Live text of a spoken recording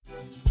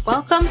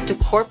Welcome to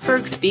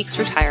Kortberg Speaks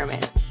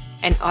Retirement,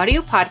 an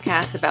audio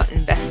podcast about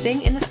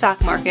investing in the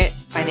stock market,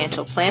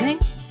 financial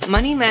planning,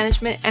 money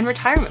management, and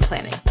retirement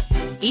planning.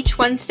 Each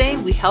Wednesday,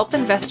 we help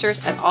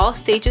investors at all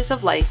stages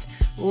of life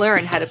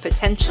learn how to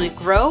potentially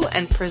grow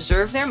and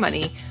preserve their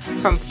money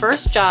from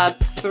first job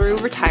through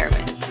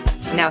retirement.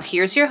 Now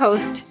here's your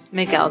host,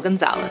 Miguel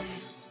Gonzalez.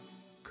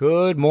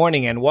 Good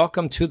morning and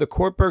welcome to the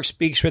Kortberg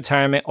Speaks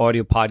Retirement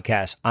audio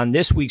podcast. On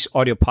this week's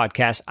audio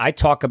podcast, I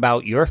talk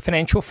about your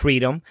financial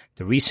freedom,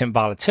 the recent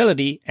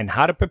volatility, and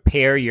how to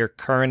prepare your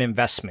current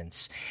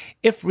investments.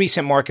 If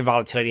recent market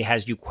volatility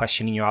has you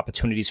questioning your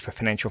opportunities for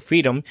financial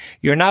freedom,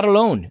 you're not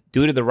alone.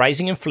 Due to the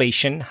rising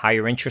inflation,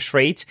 higher interest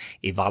rates,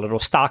 a volatile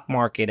stock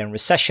market, and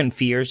recession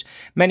fears,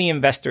 many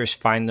investors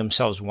find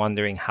themselves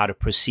wondering how to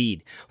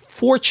proceed.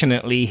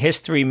 Fortunately,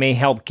 history may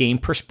help gain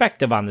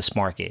perspective on this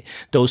market.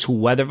 Those who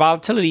weather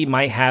volatility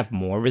might have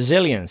more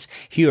resilience.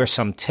 Here are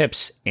some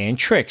tips and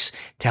tricks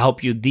to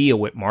help you deal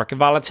with market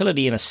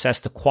volatility and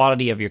assess the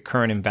quality of your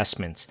current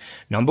investments.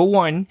 Number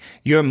one,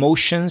 your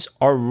emotions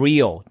are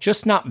real,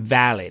 just not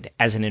valid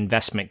as an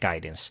investment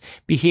guidance.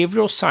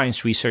 Behavioral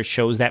science research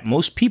shows that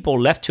most people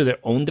left to their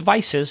own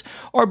devices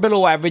are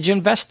below average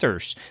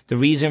investors. The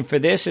reason for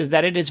this is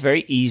that it is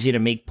very easy to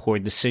make poor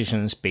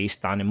decisions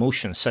based on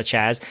emotions, such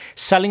as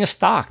selling a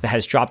stock that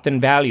has dropped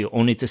in value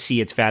only to see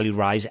its value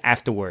rise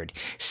afterward,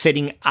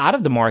 sitting out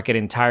of the market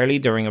entirely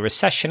during a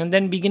recession and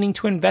then beginning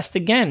to invest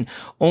again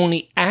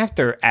only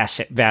after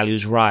asset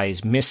values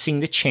rise, missing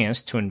the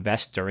chance to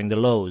invest during the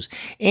lows,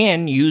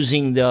 and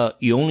using the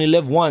you only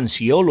live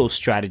once YOLO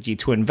strategy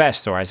to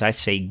invest, or as I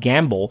say,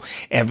 gamble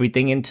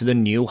everything into the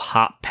new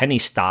hot penny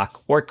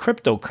stock or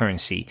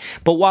cryptocurrency.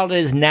 But while it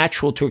is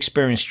natural to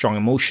experience strong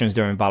emotions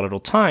during volatile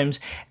times,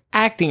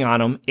 acting on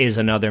them is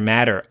another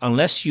matter.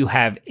 Unless you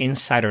have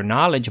insider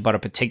knowledge about a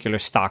particular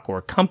stock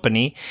or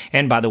company,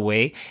 and by the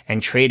way,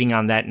 and trading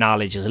on that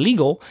knowledge is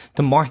illegal,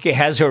 the market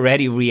has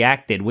already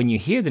reacted when you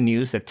hear the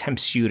news that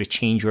tempts you to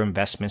change your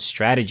investment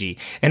strategy.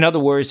 In other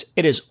words,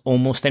 it is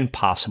almost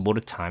impossible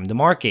to time the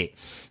market.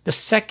 The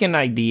second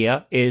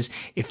idea is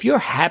if you're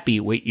happy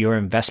with your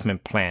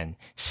investment plan,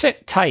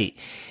 sit tight.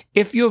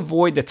 If you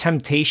avoid the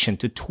temptation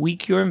to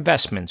tweak your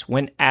investments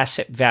when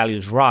asset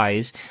values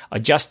rise,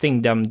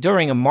 adjusting them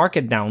during a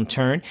market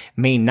downturn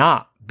may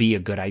not be a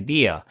good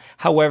idea.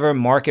 However,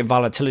 market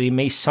volatility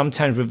may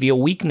sometimes reveal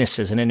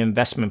weaknesses in an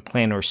investment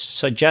plan or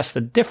suggest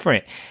a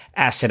different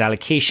asset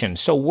allocation.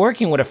 So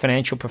working with a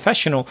financial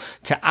professional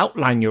to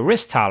outline your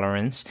risk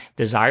tolerance,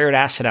 desired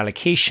asset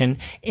allocation,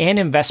 and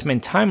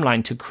investment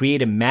timeline to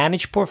create a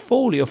managed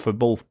portfolio for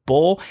both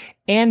bull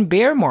and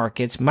bear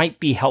markets might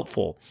be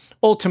helpful.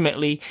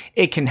 Ultimately,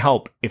 it can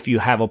help if you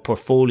have a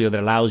portfolio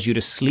that allows you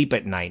to sleep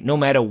at night, no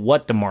matter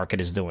what the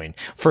market is doing.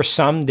 For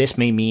some, this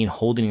may mean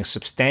holding a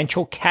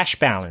substantial cash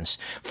balance.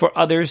 For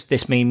others,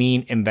 this may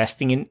mean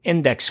investing in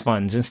index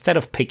funds instead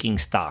of picking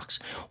stocks.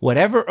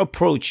 Whatever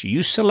approach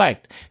you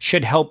select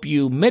should help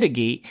you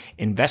mitigate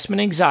investment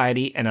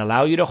anxiety and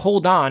allow you to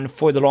hold on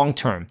for the long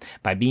term.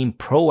 By being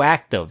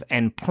proactive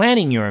and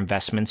planning your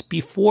investments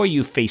before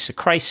you face a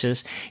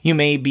crisis, you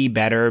may be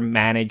better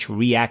manage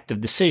reactive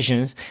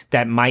decisions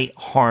that might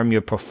harm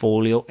your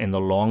portfolio in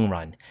the long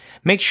run.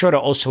 Make sure to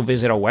also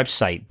visit our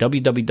website,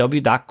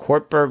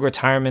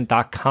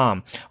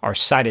 www.kortbergretirement.com. Our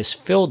site is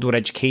filled with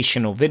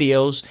educational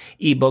videos,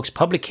 ebooks,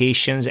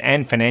 publications,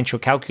 and financial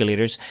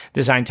calculators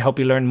designed to help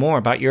you learn more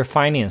about your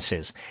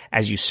finances.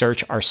 As you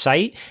search our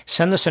site,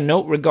 send us a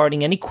note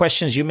regarding any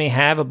questions you may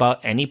have about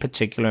any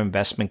particular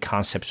investment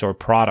concepts or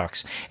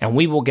products, and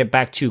we will get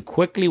back to you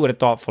quickly with a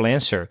thoughtful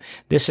answer.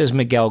 This is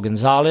Miguel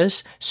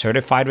Gonzalez,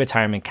 certified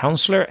retirement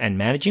counselor and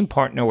managing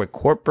partner with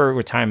Kortberg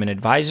Retirement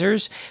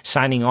Advisors,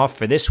 signing off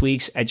for this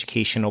week's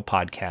educational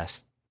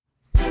podcast.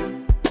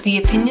 The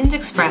opinions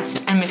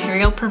expressed and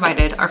material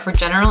provided are for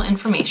general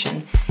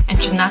information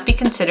and should not be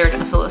considered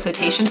a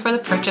solicitation for the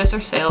purchase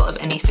or sale of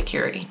any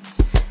security.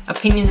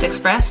 Opinions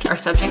expressed are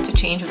subject to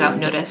change without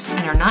notice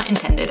and are not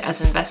intended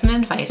as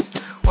investment advice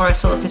or a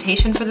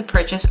solicitation for the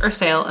purchase or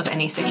sale of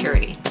any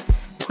security.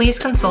 Please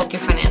consult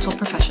your financial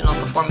professional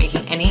before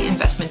making any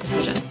investment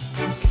decision.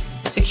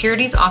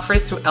 Securities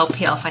offered through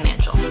LPL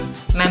Financial.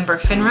 Member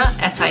FINRA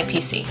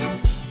SIPC.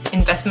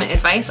 Investment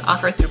advice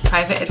offered through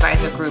Private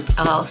Advisor Group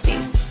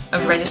LLC,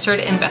 a registered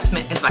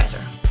investment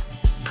advisor.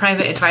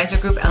 Private Advisor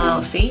Group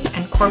LLC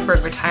and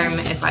Kortberg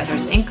Retirement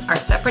Advisors Inc. are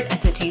separate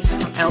entities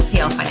from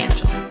LPL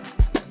Financial.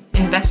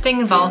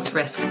 Investing involves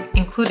risk,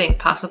 including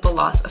possible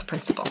loss of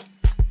principal.